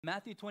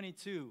Matthew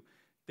 22,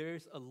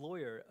 there's a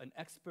lawyer, an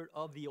expert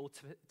of the Old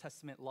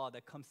Testament law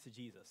that comes to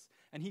Jesus.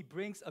 And he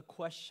brings a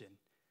question.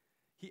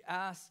 He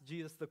asks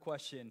Jesus the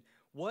question,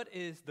 what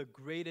is the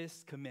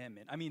greatest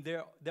commandment? I mean,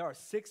 there are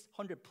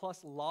 600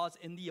 plus laws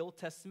in the Old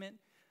Testament,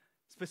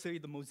 specifically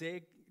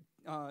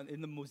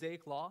in the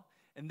Mosaic law.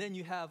 And then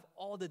you have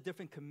all the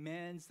different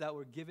commands that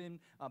were given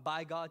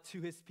by God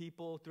to his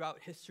people throughout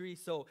history.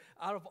 So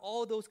out of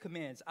all those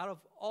commands, out of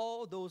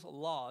all those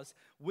laws,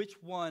 which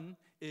one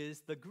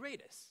is the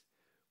greatest?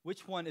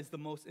 Which one is the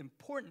most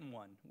important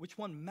one? Which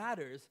one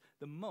matters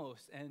the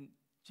most? And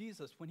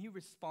Jesus, when he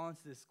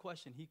responds to this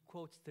question, he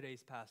quotes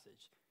today's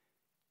passage.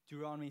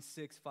 Deuteronomy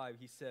 6:5,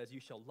 he says, "You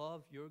shall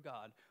love your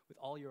God with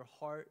all your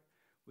heart,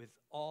 with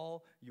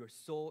all your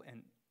soul,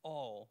 and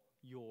all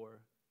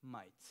your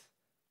might."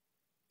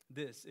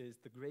 This is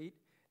the great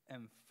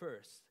and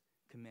first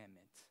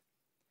commandment.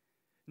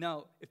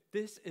 Now, if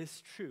this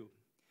is true,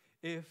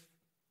 if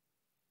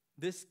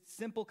this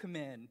simple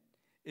command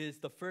is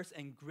the first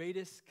and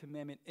greatest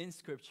commandment in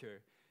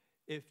Scripture,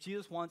 if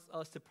Jesus wants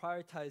us to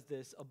prioritize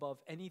this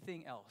above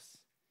anything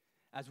else,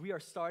 as we are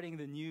starting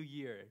the new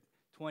year,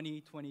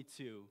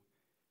 2022,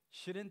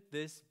 shouldn't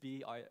this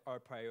be our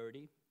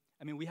priority?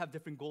 I mean, we have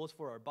different goals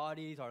for our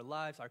bodies, our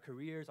lives, our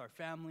careers, our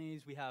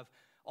families. We have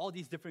all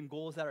these different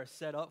goals that are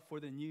set up for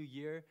the new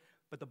year.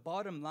 But the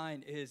bottom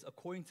line is,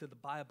 according to the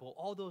Bible,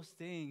 all those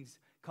things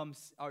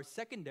are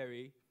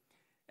secondary.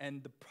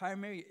 And the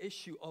primary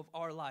issue of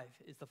our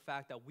life is the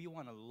fact that we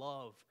want to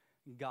love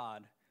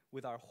God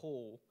with our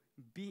whole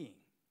being.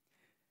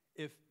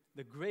 If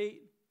the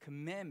great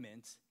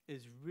commandment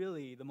is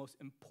really the most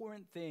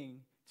important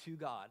thing to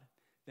God,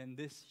 then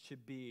this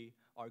should be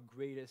our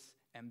greatest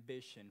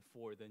ambition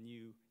for the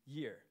new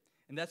year.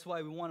 And that's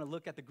why we want to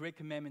look at the great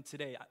commandment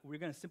today. We're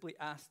going to simply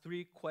ask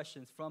 3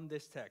 questions from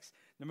this text.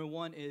 Number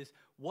 1 is,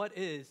 what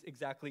is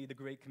exactly the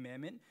great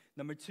commandment?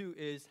 Number 2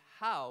 is,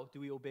 how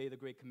do we obey the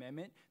great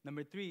commandment?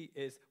 Number 3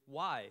 is,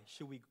 why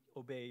should we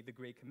obey the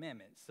great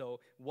commandment? So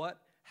what,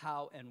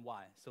 how, and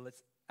why? So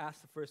let's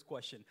ask the first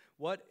question.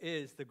 What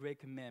is the great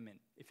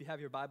commandment? If you have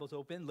your Bibles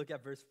open, look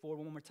at verse 4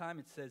 one more time.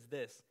 It says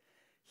this: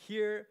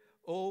 "Hear,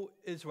 O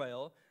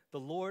Israel,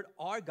 the Lord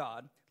our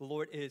God, the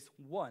Lord is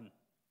one.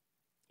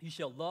 You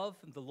shall love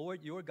the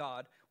Lord your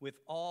God with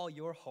all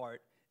your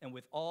heart and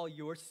with all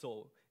your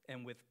soul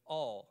and with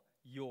all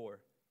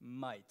your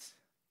might."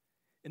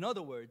 In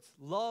other words,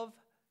 love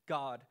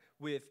God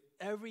with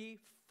every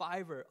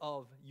fiber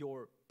of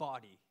your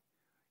body.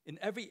 In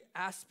every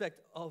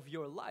aspect of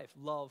your life,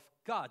 love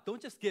God.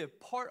 Don't just give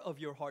part of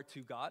your heart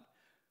to God.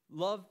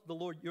 Love the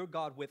Lord your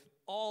God with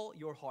all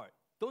your heart.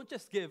 Don't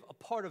just give a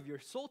part of your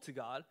soul to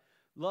God.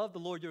 Love the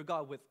Lord your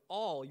God with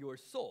all your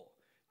soul.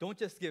 Don't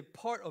just give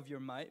part of your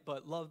might,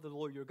 but love the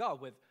Lord your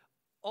God with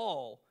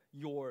all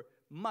your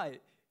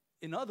might.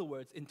 In other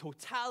words, in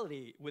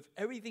totality, with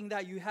everything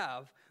that you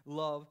have,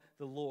 love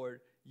the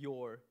Lord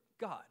your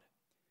God.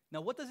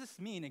 Now, what does this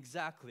mean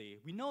exactly?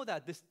 We know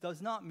that this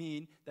does not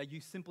mean that you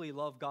simply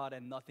love God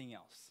and nothing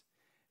else.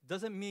 It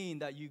doesn't mean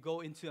that you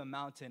go into a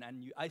mountain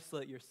and you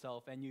isolate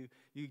yourself and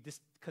you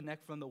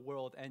disconnect from the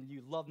world and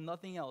you love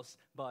nothing else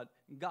but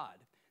God.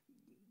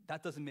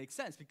 That doesn't make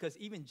sense, because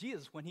even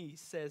Jesus, when he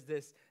says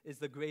this is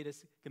the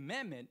greatest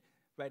commandment,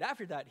 right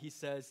after that he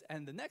says,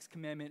 and the next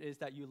commandment is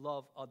that you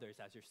love others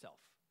as yourself.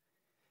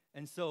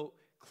 And so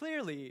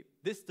clearly,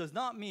 this does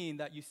not mean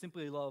that you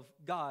simply love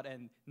God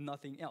and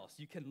nothing else.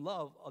 You can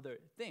love other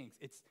things.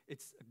 It's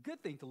a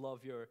good thing to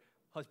love your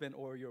husband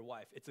or your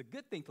wife. It's a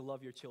good thing to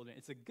love your children.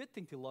 It's a good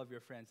thing to love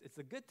your friends. It's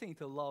a good thing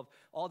to love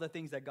all the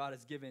things that God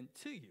has given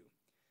to you.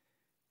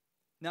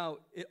 Now,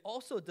 it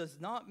also does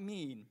not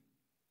mean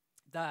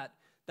that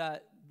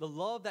the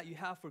love that you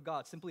have for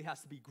God simply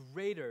has to be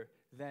greater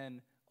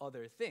than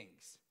other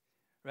things,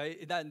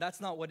 right? That's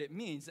not what it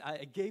means.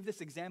 I gave this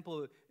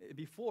example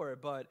before,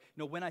 but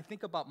when I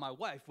think about my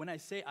wife, when I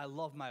say I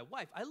love my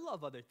wife, I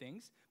love other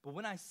things, but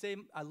when I say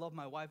I love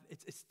my wife,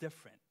 it's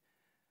different,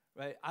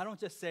 right? I don't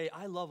just say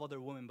I love other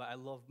women, but I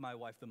love my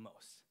wife the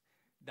most.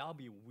 That'll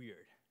be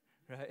weird,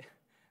 right?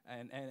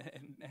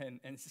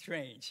 And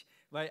strange,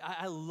 right?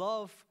 I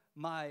love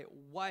my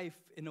wife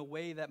in a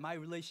way that my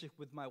relationship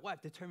with my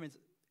wife determines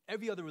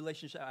every other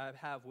relationship I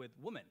have with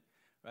women,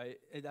 right?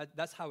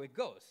 That's how it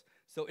goes.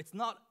 So it's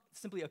not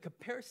simply a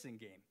comparison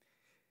game.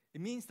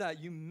 It means that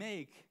you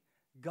make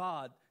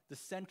God the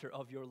center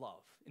of your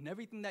love. In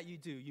everything that you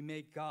do, you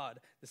make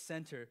God the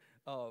center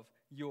of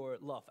your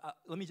love.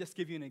 Let me just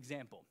give you an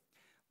example.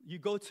 You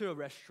go to a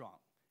restaurant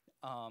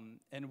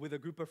and with a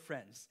group of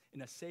friends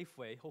in a safe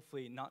way,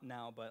 hopefully not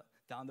now, but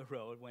down the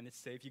road when it's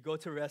safe. You go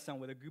to a restaurant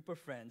with a group of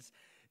friends.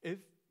 If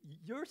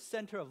your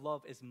center of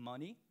love is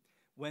money,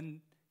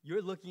 when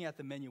you're looking at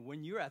the menu,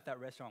 when you're at that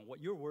restaurant, what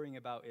you're worrying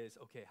about is,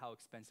 okay, how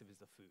expensive is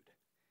the food?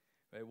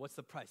 Right? What's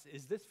the price?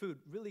 Is this food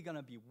really going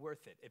to be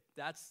worth it if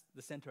that's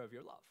the center of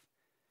your love?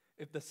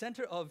 If the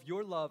center of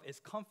your love is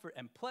comfort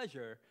and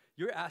pleasure,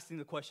 you're asking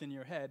the question in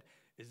your head,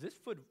 is this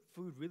food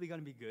really going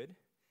to be good?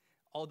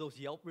 All those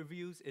Yelp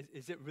reviews,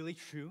 is it really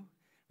true?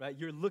 Right?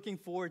 You're looking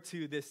forward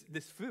to this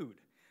food.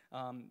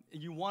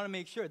 You want to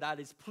make sure that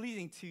is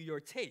pleasing to your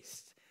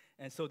taste.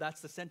 And so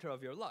that's the center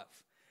of your love.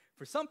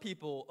 For some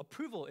people,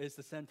 approval is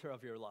the center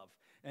of your love.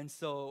 And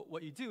so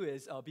what you do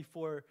is,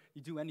 before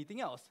you do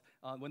anything else,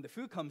 when the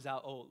food comes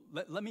out,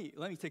 let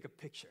me take a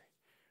picture,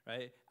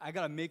 right? I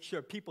got to make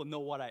sure people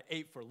know what I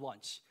ate for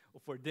lunch or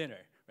for dinner,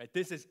 right?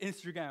 This is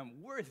Instagram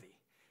worthy.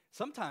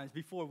 Sometimes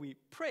before we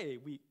pray,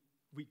 we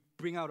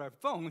bring out our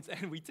phones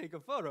and we take a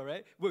photo,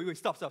 right? Wait,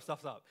 stop.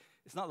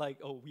 It's not like,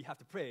 we have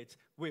to pray. It's,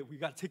 we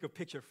got to take a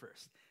picture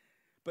first.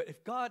 But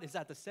if God is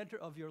at the center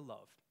of your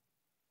love,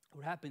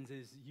 what happens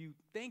is you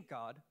thank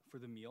God for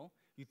the meal.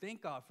 You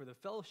thank God for the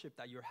fellowship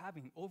that you're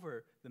having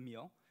over the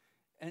meal.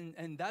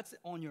 And that's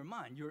on your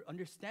mind. You're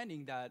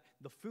understanding that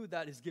the food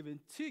that is given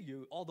to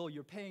you, although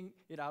you're paying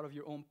it out of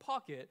your own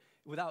pocket,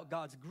 without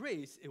God's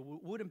grace, it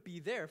wouldn't be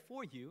there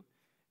for you.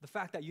 The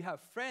fact that you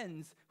have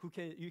friends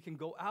you can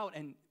go out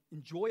and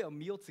enjoy a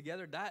meal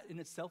together, that in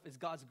itself is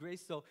God's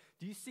grace. So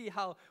do you see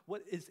how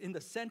what is in the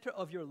center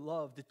of your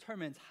love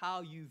determines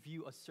how you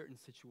view a certain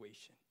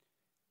situation?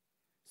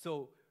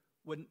 So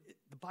when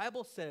the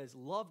Bible says,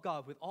 love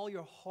God with all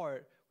your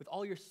heart, with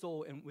all your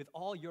soul, and with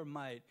all your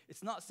might,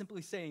 it's not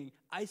simply saying,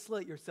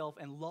 isolate yourself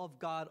and love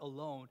God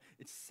alone.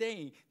 It's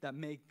saying that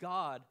make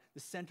God the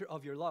center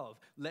of your love.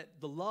 Let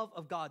the love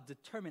of God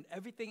determine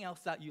everything else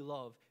that you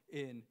love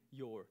in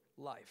your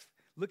life.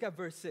 Look at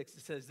verse 6.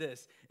 It says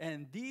this,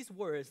 and these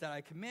words that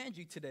I command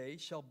you today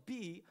shall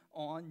be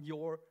on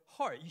your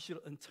heart. You should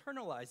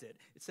internalize it.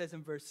 It says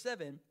in verse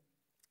 7,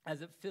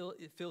 as it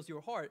fills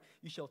your heart,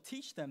 you shall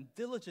teach them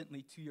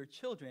diligently to your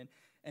children,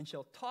 and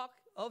shall talk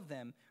of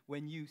them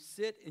when you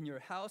sit in your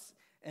house,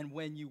 and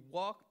when you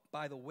walk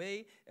by the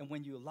way, and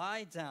when you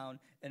lie down,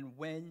 and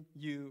when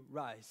you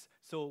rise.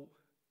 So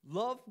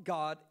love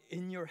God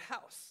in your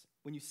house,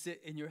 when you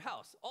sit in your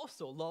house.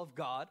 Also love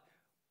God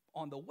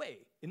on the way.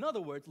 In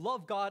other words,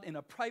 love God in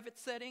a private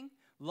setting,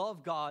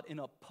 love God in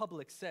a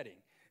public setting.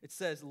 It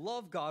says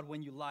love God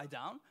when you lie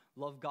down,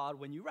 love God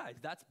when you rise.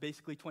 That's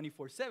basically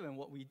 24/7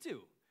 what we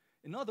do.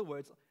 In other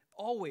words,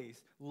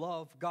 always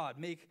love God.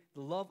 Make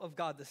the love of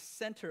God the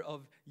center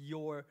of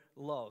your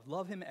love.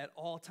 Love him at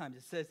all times.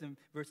 It says in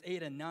verse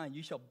 8 and 9,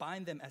 you shall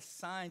bind them as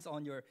signs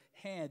on your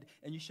hand,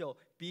 and you shall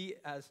be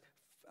as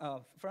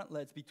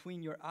frontlets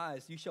between your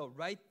eyes. You shall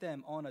write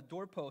them on a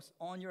doorpost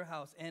on your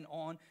house and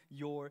on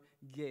your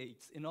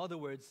gates. In other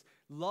words,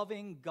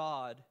 loving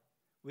God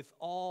with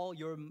all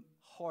your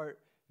heart,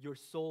 your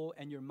soul,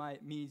 and your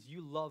might means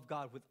you love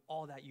God with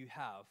all that you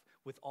have,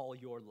 with all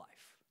your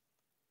life.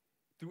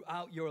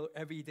 Throughout your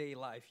everyday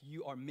life,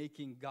 you are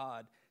making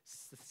God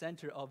the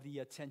center of the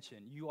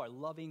attention. You are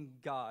loving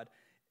God,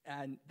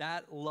 and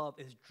that love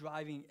is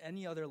driving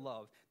any other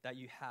love that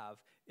you have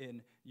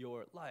in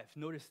your life.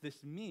 Notice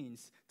this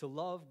means to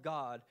love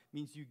God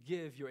means you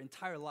give your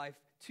entire life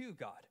to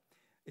God.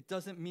 It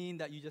doesn't mean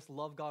that you just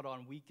love God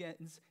on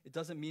weekends. It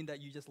doesn't mean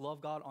that you just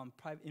love God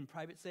in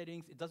private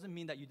settings. It doesn't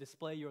mean that you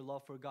display your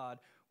love for God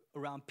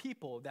around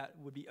people that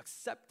would be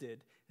accepting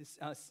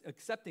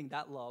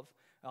that love.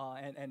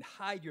 And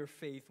hide your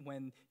faith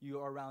when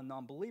you are around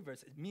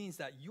non-believers. It means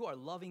that you are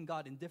loving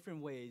God in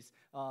different ways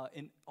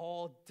in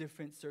all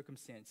different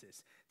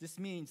circumstances. This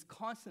means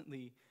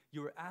constantly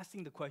you're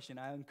asking the question,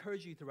 I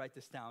encourage you to write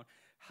this down,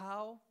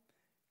 how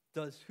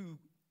does who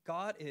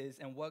God is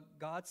and what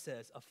God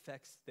says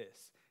affects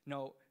this?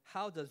 No,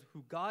 how does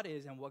who God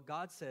is and what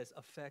God says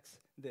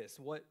affects this?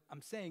 What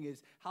I'm saying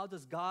is, how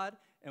does God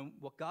and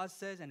what God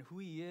says and who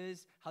he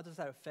is, how does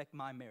that affect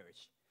my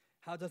marriage?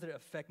 How does it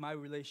affect my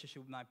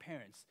relationship with my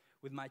parents,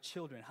 with my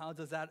children? How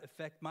does that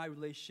affect my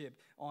relationship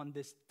on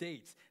this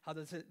date? How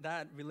does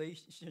that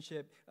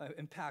relationship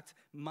impact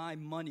my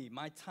money,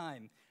 my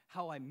time,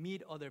 how I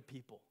meet other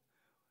people?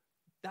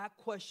 That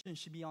question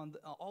should be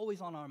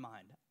always on our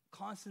mind,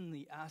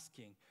 constantly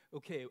asking,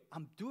 okay,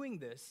 I'm doing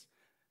this,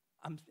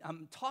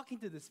 I'm talking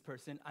to this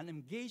person, I'm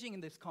engaging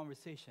in this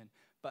conversation,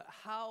 but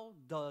how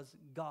does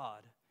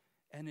God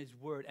and his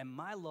word and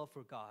my love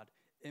for God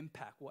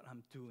impact what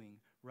I'm doing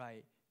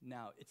right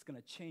now? It's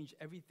going to change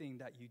everything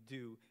that you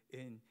do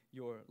in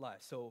your life.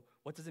 So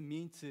what does it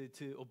mean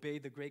to obey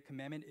the great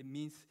commandment? It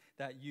means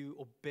that you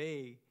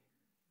obey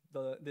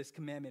this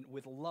commandment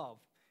with love,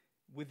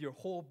 with your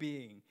whole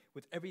being,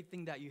 with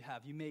everything that you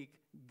have. You make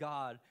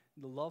God,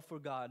 the love for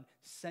God,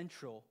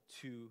 central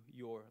to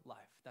your life.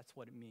 That's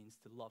what it means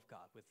to love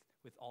God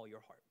with all your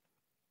heart.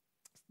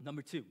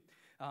 Number 2,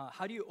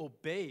 how do you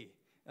obey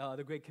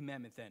the great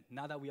commandment then?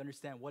 Now that we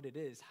understand what it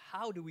is,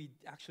 how do we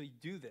actually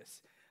do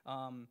this?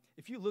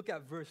 If you look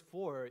at verse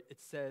 4, it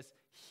says,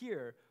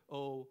 "Hear,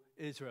 O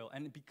Israel."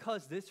 And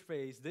because this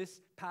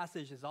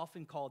passage is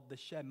often called the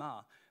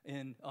Shema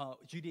in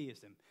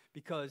Judaism,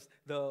 because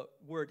the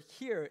word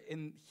 "hear"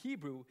 in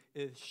Hebrew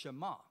is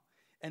Shema.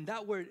 And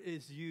that word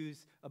is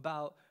used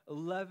about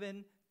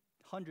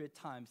 1,100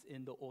 times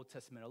in the Old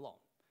Testament alone.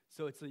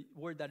 So it's a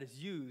word that is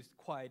used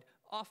quite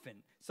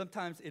often.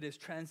 Sometimes it is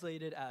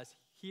translated as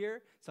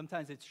hear.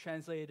 Sometimes it's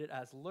translated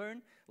as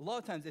learn. A lot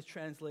of times it's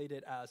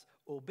translated as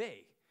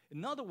obey.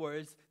 In other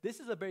words, this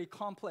is a very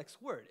complex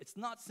word. It's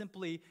not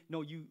simply,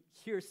 you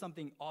hear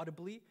something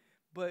audibly,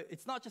 but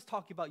it's not just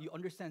talking about you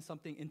understand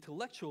something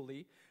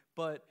intellectually,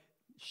 but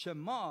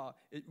Shema,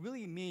 it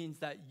really means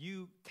that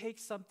you take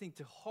something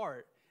to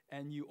heart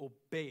and you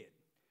obey it.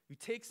 You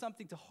take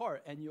something to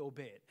heart and you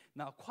obey it.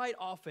 Now, quite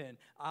often,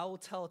 I will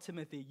tell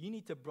Timothy, you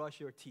need to brush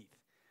your teeth.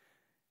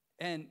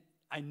 And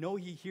I know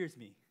he hears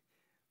me.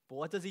 But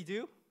what does he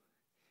do?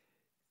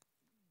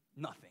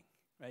 Nothing,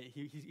 right?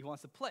 He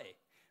wants to play.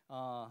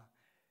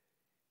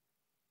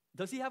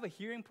 Does he have a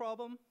hearing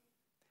problem?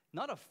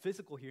 Not a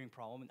physical hearing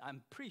problem.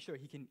 I'm pretty sure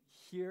he can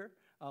hear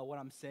what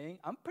I'm saying.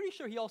 I'm pretty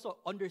sure he also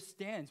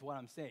understands what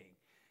I'm saying.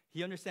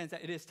 He understands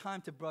that it is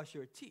time to brush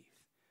your teeth.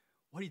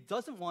 What he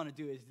doesn't want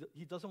to do is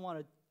he doesn't want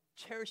to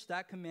cherish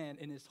that command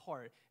in his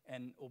heart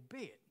and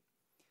obey it.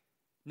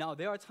 Now,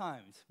 there are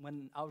times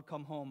when I would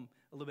come home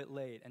a little bit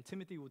late, and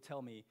Timothy would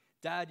tell me,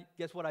 Dad,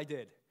 guess what I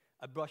did?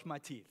 I brushed my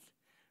teeth,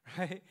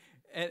 right?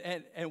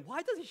 And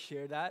why does he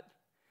share that?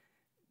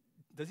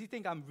 Does he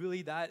think I'm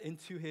really that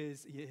into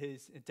his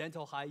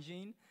dental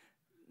hygiene?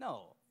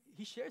 No,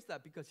 he shares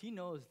that because he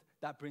knows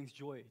that brings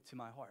joy to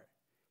my heart.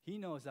 He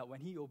knows that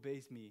when he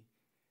obeys me,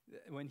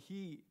 when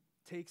he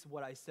takes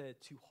what I said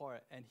to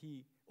heart and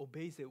he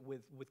obeys it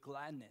with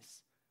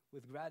gladness,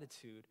 with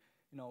gratitude,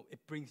 it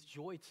brings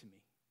joy to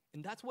me.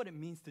 And that's what it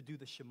means to do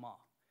the Shema.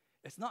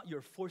 It's not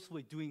you're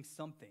forcefully doing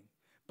something,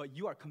 but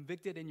you are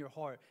convicted in your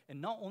heart. And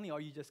not only are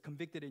you just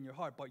convicted in your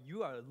heart, but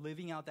you are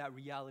living out that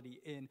reality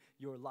in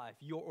your life.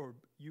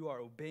 You are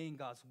obeying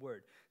God's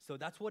word. So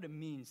that's what it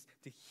means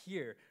to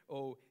hear,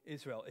 O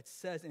Israel. It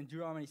says in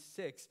Deuteronomy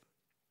 6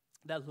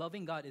 that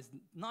loving God is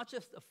not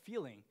just a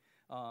feeling.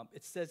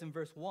 It says in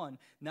verse 1,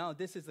 now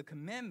this is the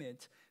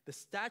commandment, the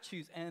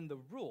statutes, and the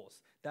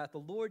rules that the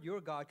Lord your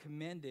God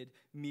commanded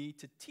me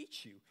to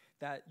teach you,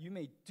 that you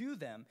may do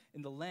them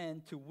in the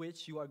land to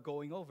which you are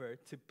going over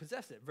to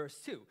possess it. Verse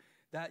 2,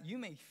 that you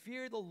may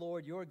fear the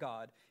Lord your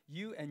God,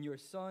 you and your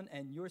son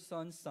and your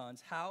son's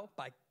sons. How?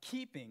 By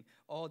keeping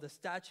all the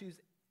statutes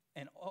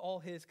and all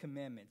his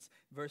commandments.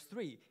 Verse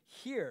 3,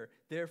 hear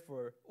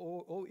therefore,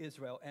 O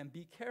Israel, and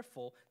be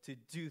careful to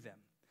do them.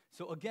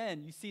 So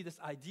again, you see this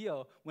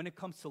idea when it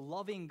comes to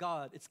loving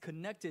God, it's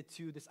connected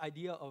to this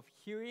idea of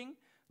hearing,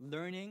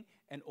 learning,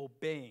 and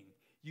obeying.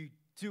 You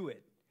do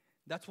it.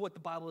 That's what the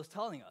Bible is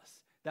telling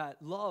us, that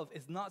love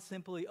is not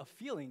simply a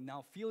feeling.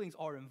 Now, feelings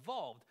are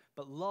involved,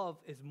 but love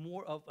is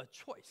more of a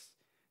choice,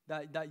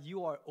 that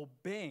you are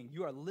obeying,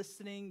 you are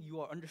listening, you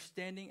are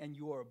understanding, and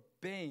you are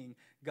obeying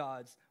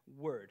God's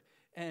word.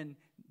 And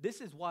this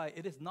is why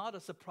it is not a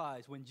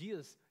surprise when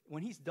Jesus,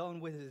 when he's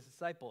done with his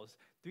disciples,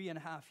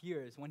 3.5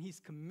 years, when he's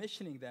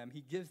commissioning them,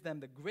 he gives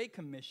them the Great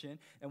Commission.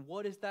 And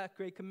what is that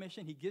Great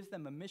Commission? He gives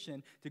them a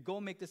mission to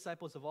go make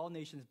disciples of all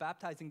nations,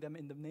 baptizing them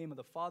in the name of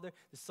the Father,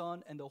 the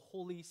Son, and the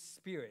Holy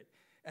Spirit.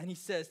 And he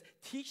says,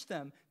 teach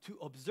them to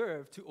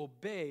observe, to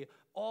obey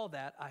all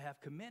that I have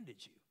commanded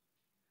you.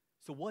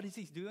 So what is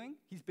he doing?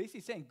 He's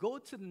basically saying, go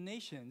to the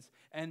nations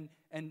and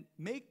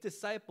make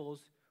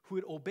disciples who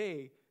would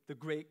obey the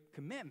Great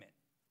Commandment.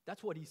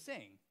 That's what he's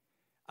saying.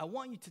 I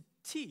want you to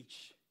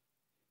teach,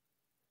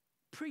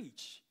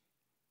 preach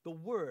the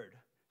word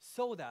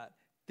so that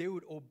they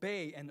would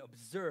obey and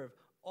observe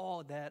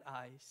all that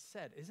I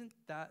said. Isn't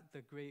that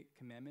the Great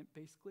Commandment,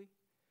 basically?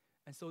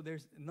 And so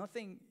there's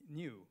nothing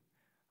new.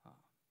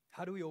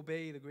 How do we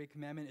obey the Great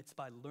Commandment? It's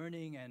by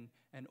learning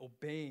and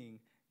obeying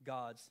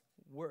God's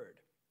word.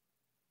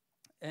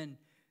 And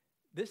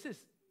this is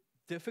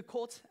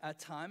difficult at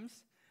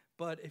times,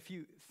 but if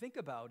you think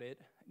about it,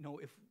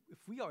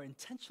 if we are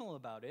intentional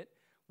about it,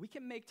 we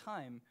can make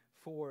time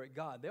for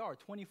God. There are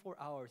 24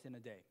 hours in a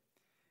day.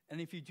 And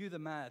if you do the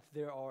math,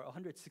 there are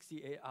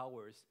 168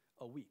 hours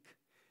a week.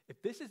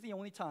 If this is the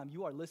only time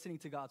you are listening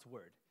to God's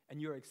word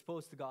and you're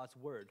exposed to God's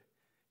word,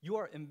 you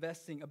are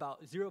investing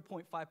about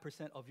 0.5%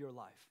 of your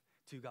life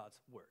to God's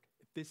word.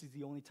 If this is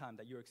the only time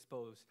that you're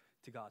exposed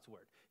to God's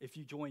word. If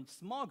you join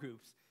small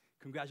groups,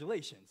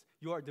 congratulations,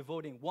 you are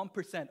devoting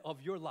 1%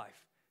 of your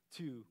life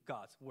to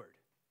God's word.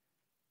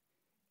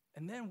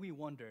 And then we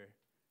wonder,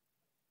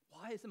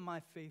 why isn't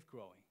my faith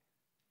growing?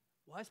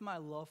 Why is my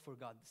love for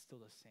God still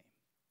the same?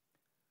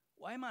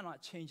 Why am I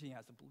not changing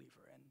as a believer?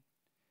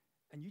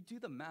 And you do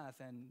the math,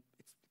 and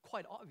it's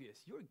quite obvious.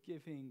 You're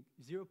giving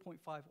 0.5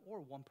 or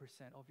 1%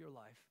 of your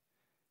life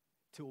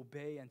to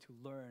obey and to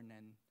learn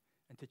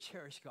and to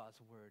cherish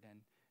God's word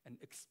and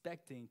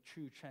expecting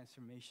true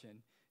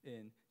transformation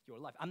in your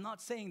life. I'm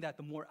not saying that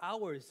the more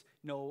hours,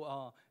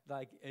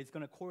 it's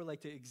going to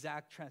correlate to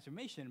exact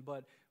transformation,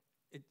 but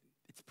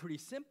it's pretty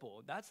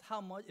simple.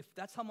 If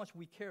that's how much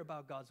we care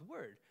about God's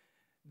word,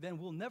 then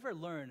we'll never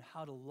learn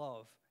how to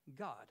love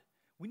God.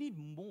 We need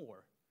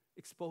more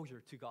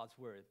exposure to God's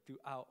word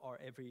throughout our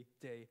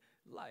everyday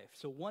life.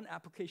 So one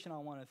application I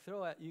want to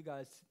throw at you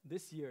guys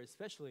this year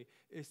especially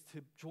is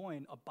to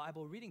join a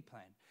Bible reading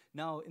plan.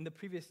 Now, in the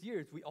previous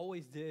years, we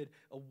always did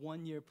a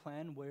one-year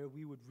plan where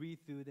we would read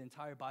through the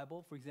entire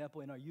Bible. For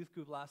example, in our youth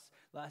group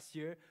last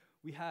year,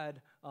 we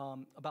had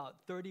about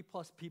 30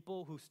 plus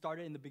people who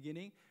started in the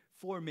beginning.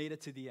 4 made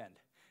it to the end.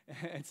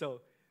 And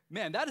so,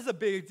 man, that is a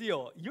big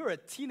deal. You're a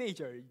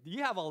teenager.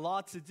 You have a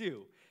lot to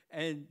do.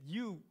 And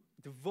you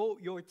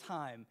devote your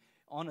time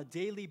on a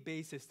daily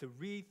basis to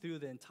read through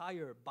the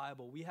entire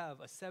Bible. We have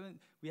a seventh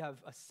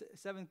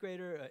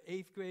grader, an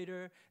eighth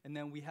grader, and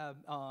then we have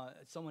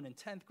someone in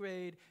 10th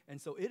grade. And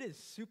so it is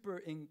super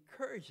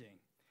encouraging.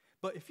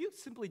 But if you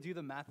simply do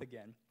the math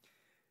again,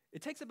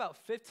 it takes about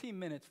 15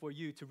 minutes for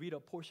you to read a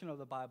portion of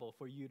the Bible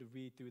for you to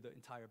read through the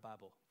entire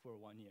Bible for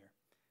 1 year.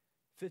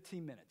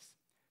 15 minutes,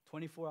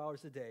 24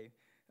 hours a day.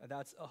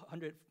 That's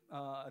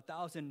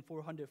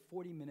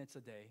 1,440 minutes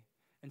a day.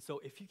 And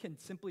so if you can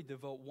simply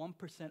devote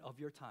 1% of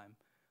your time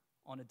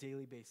on a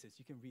daily basis,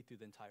 you can read through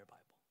the entire Bible.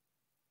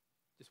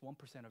 Just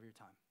 1% of your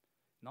time.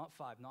 Not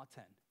 5, not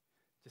 10.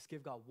 Just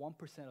give God 1%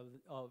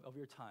 of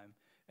your time,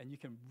 and you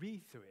can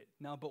read through it.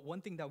 Now, but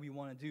one thing that we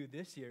want to do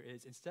this year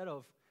is instead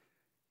of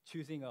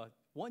choosing a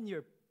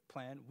 1-year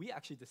plan, we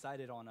actually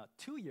decided on a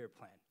 2-year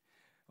plan.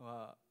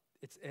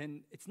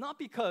 It's not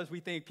because we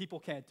think people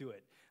can't do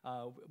it.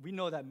 We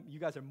know that you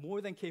guys are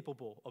more than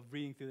capable of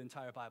reading through the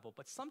entire Bible.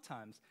 But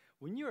sometimes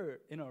when you're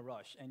in a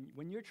rush and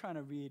when you're trying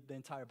to read the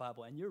entire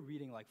Bible and you're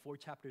reading like 4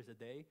 chapters a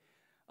day,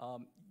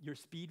 you're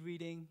speed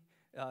reading,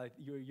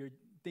 your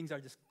things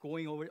are just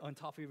going over on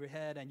top of your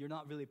head and you're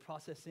not really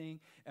processing.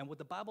 And what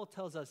the Bible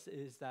tells us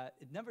is that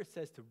it never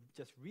says to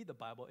just read the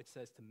Bible, it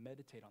says to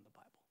meditate on the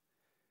Bible.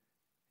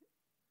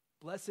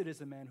 Blessed is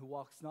the man who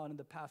walks not in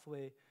the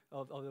pathway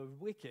of the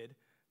wicked,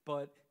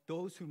 but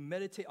those who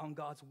meditate on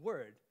God's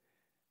word.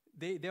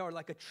 They are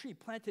like a tree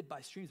planted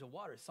by streams of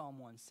water, Psalm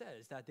 1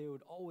 says, that they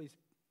would always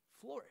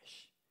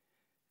flourish.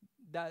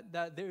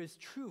 That there is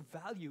true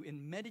value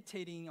in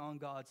meditating on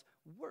God's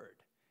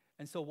word.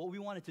 And so what we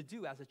wanted to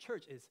do as a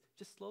church is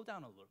just slow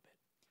down a little bit.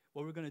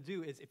 What we're going to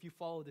do is if you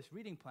follow this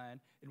reading plan,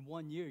 in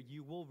 1 year,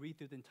 you will read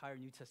through the entire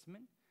New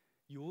Testament,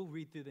 you will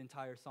read through the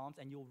entire Psalms,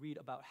 and you'll read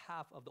about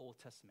half of the Old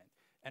Testament.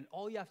 And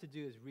all you have to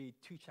do is read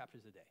 2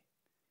 chapters a day.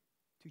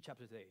 2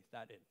 chapters a day,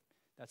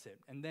 that's it.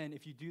 And then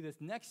if you do this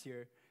next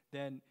year,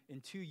 then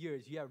in 2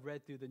 years, you have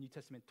read through the New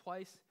Testament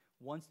twice,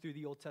 once through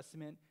the Old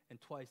Testament, and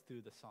twice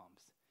through the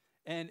Psalms.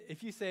 And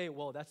if you say,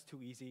 well, that's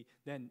too easy,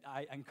 then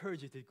I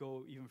encourage you to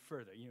go even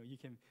further. You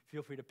can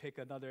feel free to pick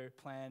another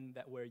plan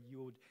where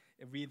you would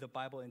read the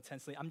Bible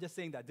intensely. I'm just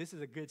saying that this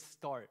is a good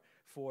start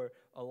for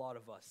a lot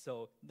of us.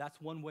 So that's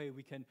one way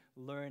we can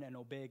learn and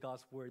obey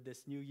God's word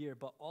this new year.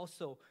 But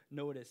also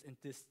notice in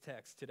this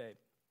text today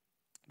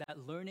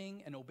that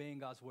learning and obeying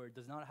God's word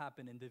does not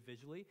happen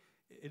individually.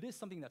 It is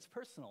something that's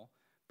personal,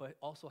 but it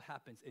also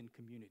happens in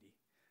community.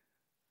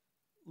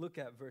 Look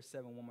at verse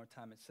 7 one more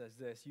time. It says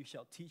this: "You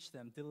shall teach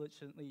them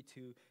diligently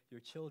to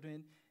your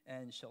children,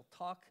 and shall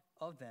talk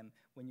of them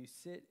when you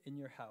sit in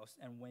your house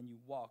and when you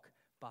walk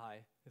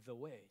by the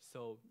way."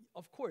 So,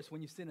 of course,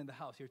 when you sit in the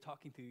house, you're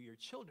talking to your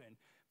children.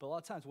 But a lot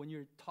of times when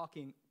you're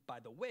talking by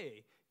the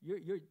way,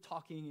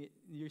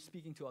 you're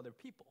speaking to other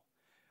people.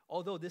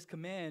 Although this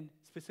command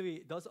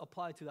specifically does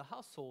apply to the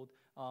household,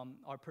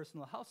 our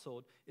personal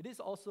household, it is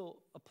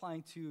also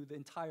applying to the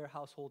entire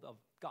household of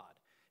God.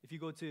 If you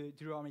go to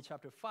Deuteronomy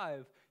chapter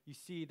 5, you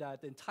see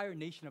that the entire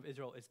nation of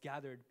Israel is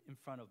gathered in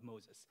front of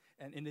Moses.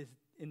 And it is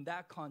in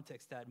that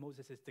context that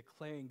Moses is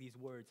declaring these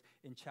words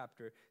in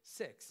chapter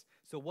 6.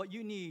 So what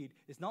you need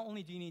is not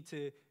only do you need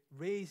to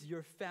raise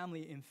your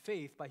family in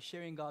faith by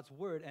sharing God's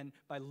word and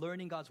by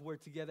learning God's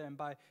word together and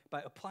by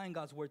applying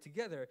God's word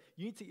together,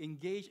 you need to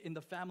engage in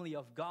the family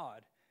of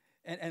God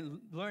and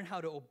learn how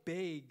to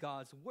obey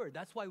God's word.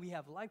 That's why we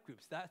have life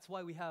groups. That's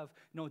why we have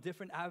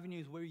different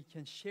avenues where we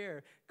can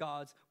share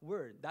God's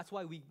word. That's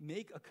why we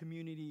make a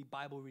community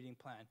Bible reading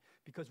plan,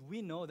 because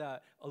we know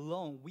that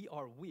alone we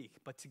are weak,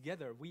 but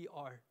together we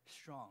are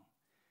strong.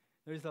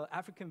 There's an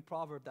African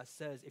proverb that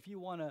says, if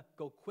you want to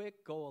go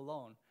quick, go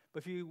alone.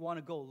 But if you want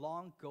to go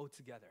long, go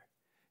together.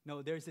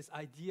 There's this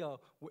idea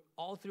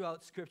all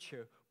throughout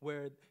Scripture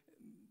where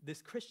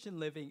this Christian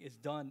living is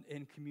done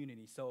in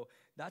community. So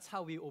that's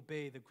how we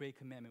obey the Great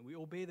Commandment. We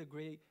obey the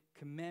Great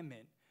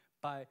Commandment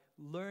by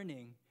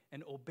learning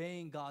and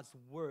obeying God's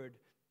word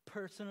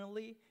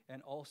personally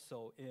and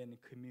also in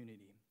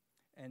community.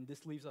 And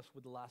this leaves us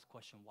with the last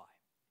question: why?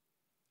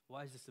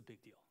 Why is this a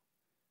big deal?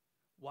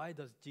 Why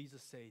does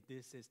Jesus say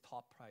this is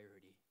top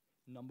priority,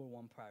 number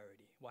one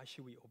priority? Why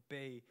should we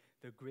obey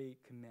the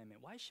Great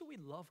Commandment? Why should we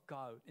love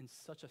God in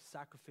such a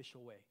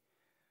sacrificial way?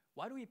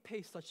 Why do we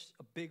pay such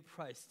a big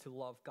price to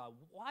love God?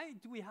 Why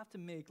do we have to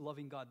make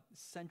loving God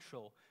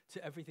central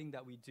to everything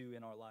that we do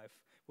in our life?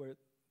 Where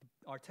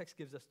our text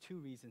gives us 2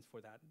 reasons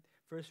for that.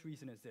 First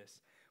reason is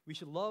this: we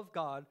should love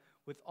God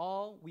with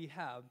all we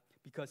have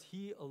because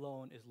he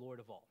alone is Lord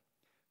of all.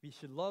 We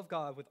should love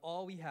God with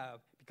all we have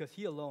because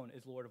he alone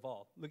is Lord of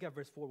all. Look at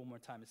verse 4 one more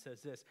time. It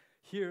says this: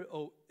 "Hear,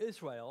 O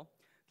Israel,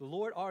 the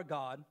Lord our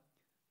God,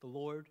 the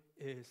Lord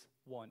is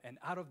one." And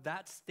out of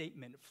that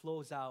statement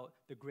flows out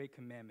the great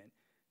commandment: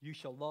 you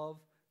shall love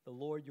the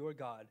Lord your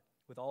God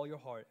with all your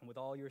heart and with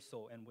all your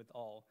soul and with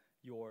all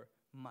your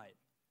might.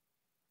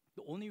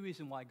 The only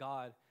reason why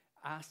God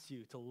asks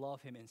you to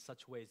love him in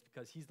such ways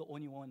because he's the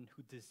only one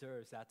who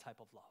deserves that type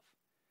of love.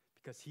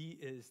 Because he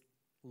is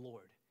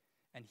Lord,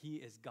 and he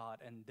is God,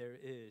 and there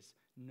is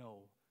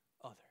no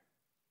other.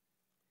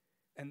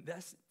 And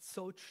that's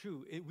so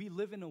true. We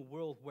live in a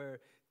world where,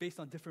 based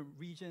on different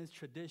regions,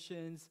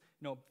 traditions,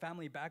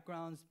 family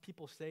backgrounds,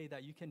 people say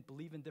that you can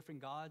believe in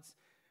different gods.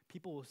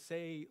 People will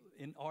say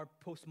in our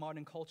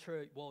postmodern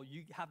culture, well,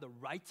 you have the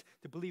right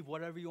to believe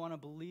whatever you want to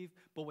believe.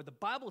 But what the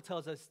Bible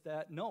tells us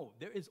that no,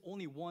 there is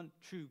only one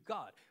true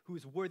God who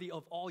is worthy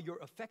of all your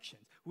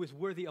affections, who is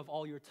worthy of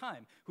all your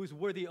time, who is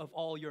worthy of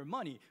all your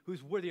money, who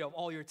is worthy of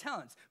all your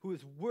talents, who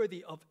is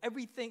worthy of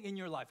everything in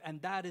your life.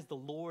 And that is the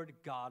Lord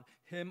God.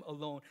 Him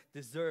alone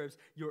deserves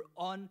your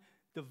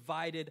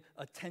undivided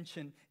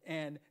attention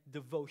and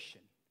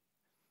devotion.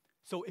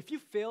 So if you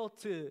fail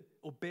to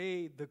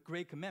obey the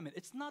great commandment,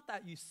 it's not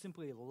that you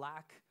simply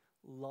lack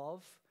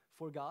love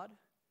for God.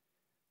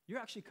 You're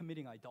actually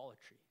committing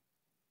idolatry.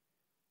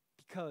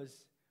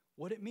 Because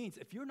what it means,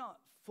 if you're not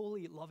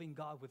fully loving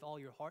God with all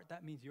your heart,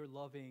 that means you're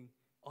loving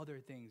other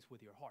things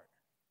with your heart.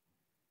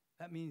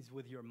 That means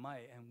with your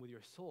might and with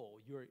your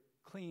soul, you're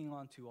clinging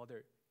on to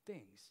other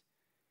things.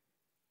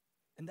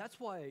 And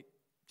that's why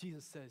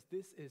Jesus says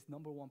this is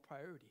number one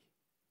priority.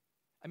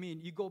 I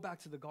mean, you go back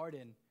to the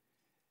garden,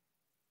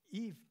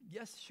 Eve,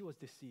 yes, she was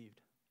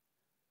deceived.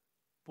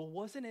 But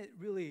wasn't it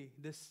really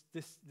this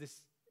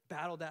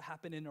battle that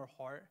happened in her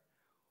heart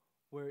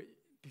where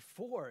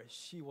before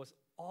she was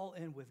all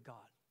in with God,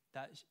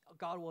 that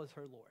God was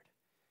her Lord.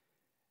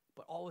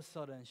 But all of a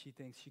sudden she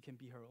thinks she can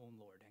be her own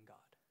Lord and God.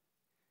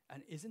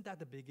 And isn't that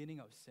the beginning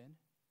of sin?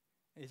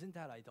 Isn't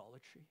that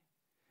idolatry?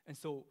 And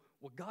so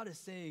what God is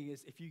saying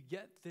is if you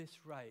get this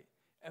right,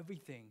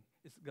 everything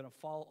is going to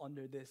fall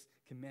under this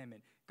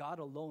commandment. God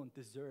alone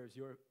deserves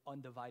your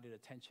undivided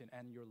attention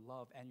and your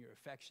love and your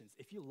affections.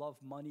 If you love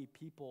money,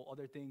 people,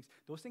 other things,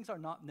 those things are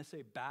not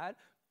necessarily bad,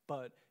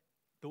 but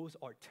those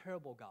are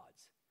terrible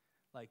gods.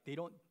 Like they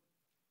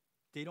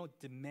don't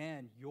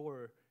demand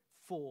your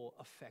full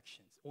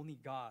affections. Only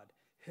God,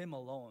 Him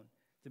alone,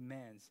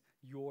 demands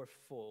your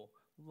full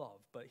love.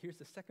 But here's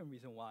the second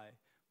reason why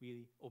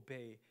we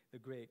obey the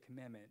great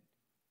commandment.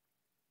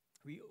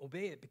 We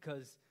obey it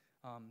because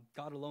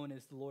God alone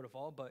is the Lord of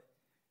all, but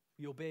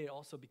we obey it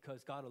also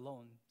because God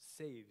alone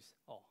saves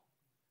all.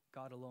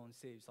 God alone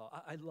saves all.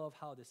 I love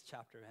how this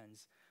chapter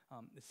ends.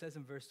 It says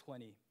in verse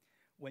 20,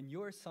 when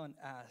your son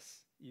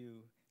asks you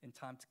in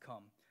time to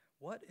come,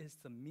 what is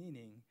the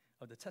meaning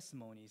of the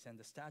testimonies and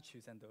the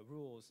statutes and the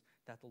rules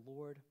that the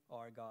Lord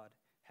our God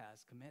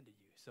has commanded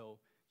you? So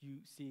you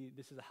see,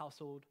 this is a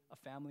household, a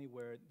family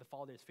where the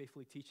father is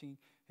faithfully teaching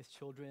his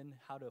children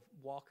how to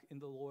walk in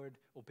the Lord,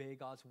 obey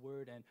God's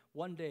word. And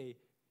one day,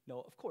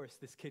 of course,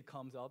 this kid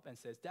comes up and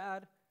says,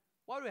 Dad,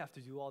 why do I have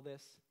to do all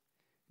this?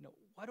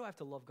 Why do I have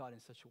to love God in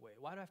such a way?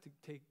 Why do I have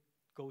to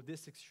go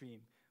this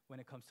extreme when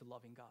it comes to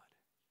loving God?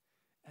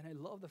 And I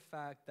love the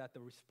fact that the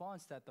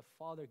response that the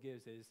father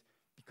gives is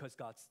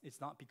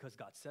it's not because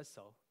God says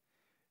so.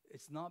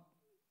 It's not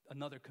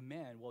another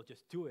command, well,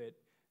 just do it.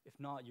 If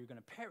not, you're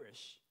going to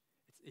perish.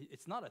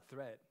 It's not a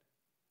threat.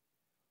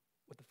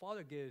 What the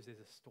father gives is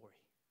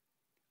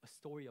a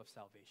story of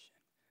salvation.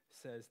 It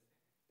says,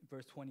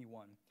 verse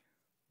 21,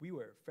 we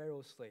were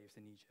Pharaoh's slaves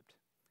in Egypt,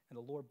 and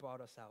the Lord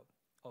brought us out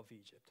of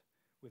Egypt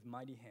with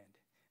mighty hand.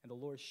 And the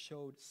Lord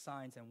showed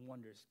signs and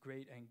wonders,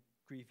 great and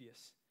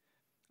grievous,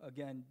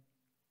 again,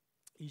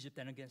 Egypt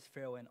and against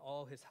Pharaoh and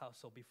all his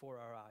household before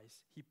our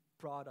eyes. He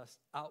brought us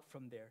out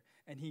from there,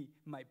 and he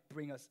might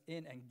bring us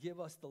in and give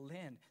us the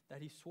land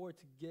that he swore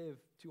to give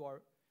to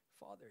our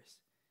fathers.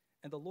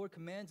 And the Lord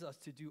commands us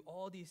to do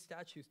all these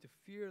statutes, to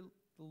fear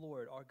the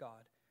Lord our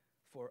God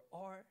for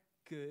our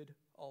good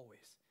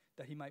always,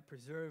 that he might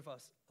preserve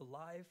us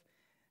alive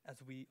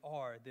as we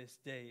are this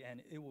day,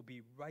 and it will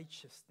be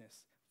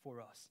righteousness for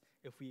us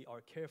if we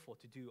are careful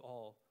to do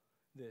all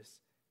this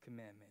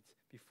commandment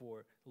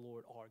before the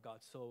Lord our God.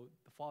 So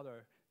the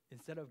Father,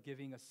 instead of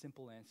giving a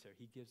simple answer,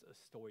 he gives a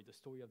story, the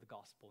story of the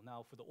gospel.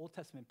 Now, for the Old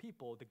Testament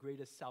people, the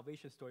greatest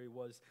salvation story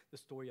was the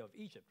story of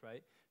Egypt,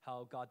 right?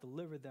 How God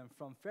delivered them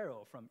from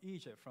Pharaoh, from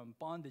Egypt, from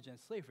bondage and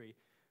slavery.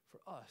 For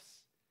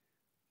us,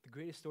 the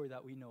greatest story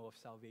that we know of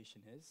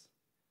salvation is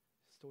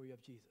the story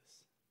of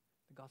Jesus,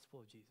 the gospel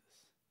of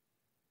Jesus.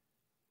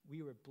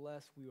 We were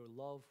blessed, we were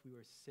loved, we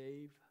were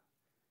saved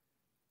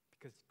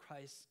because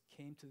Christ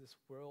came to this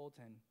world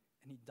and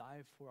he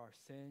died for our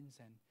sins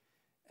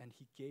and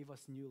he gave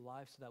us new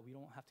life so that we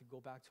don't have to go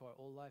back to our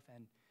old life,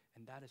 and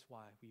that is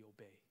why we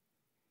obey.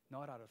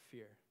 Not out of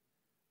fear,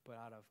 but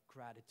out of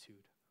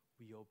gratitude,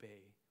 we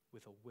obey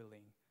with a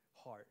willing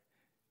heart.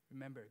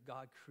 Remember,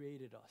 God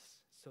created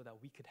us so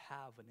that we could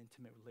have an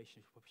intimate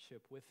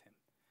relationship with him.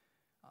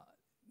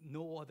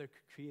 No other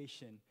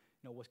creation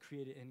was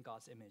created in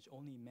God's image.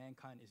 Only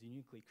mankind is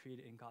uniquely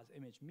created in God's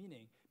image,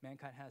 meaning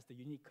mankind has the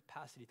unique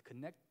capacity to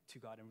connect to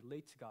God and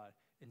relate to God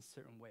in a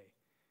certain way.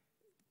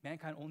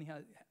 Mankind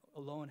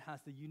alone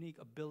has the unique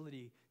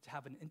ability to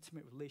have an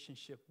intimate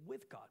relationship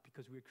with God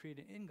because we were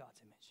created in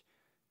God's image.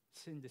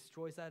 Sin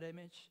destroys that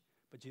image,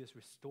 but Jesus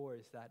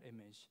restores that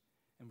image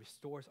and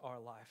restores our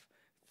life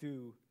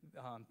through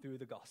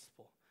the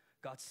gospel.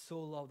 God so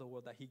loved the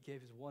world that he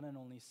gave his one and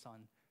only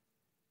Son.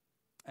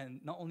 And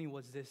not only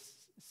was this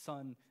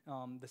Son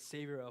the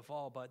Savior of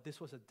all, but this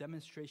was a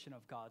demonstration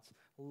of God's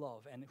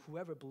love. And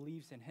whoever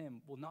believes in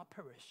him will not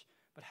perish,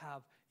 but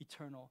have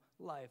eternal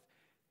life.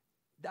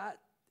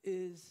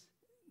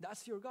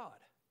 That's your God.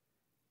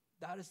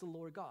 That is the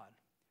Lord God,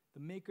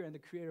 the maker and the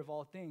creator of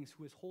all things,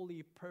 who is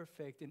wholly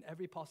perfect in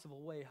every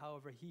possible way.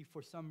 However, he,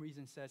 for some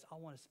reason, says, I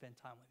want to spend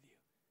time with you,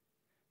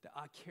 that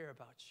I care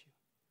about you.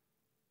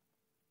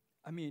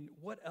 I mean,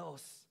 what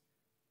else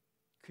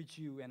could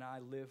you and I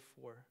live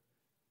for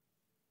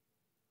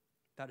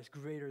that is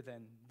greater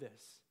than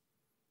this?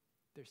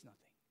 There's nothing.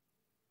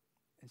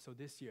 And so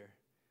this year,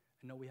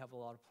 I know we have a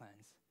lot of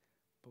plans,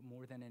 but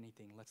more than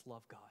anything, let's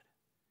love God.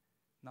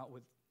 Not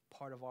with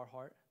part of our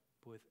heart,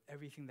 but with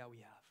everything that we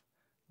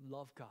have.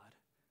 Love God.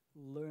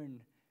 Learn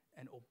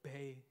and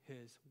obey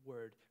his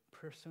word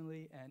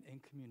personally and in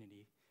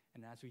community.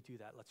 And as we do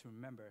that, let's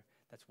remember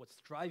that's what's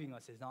driving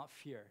us is not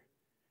fear.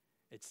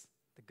 It's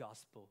the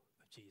gospel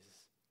of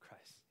Jesus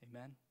Christ.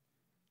 Amen?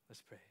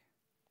 Let's pray.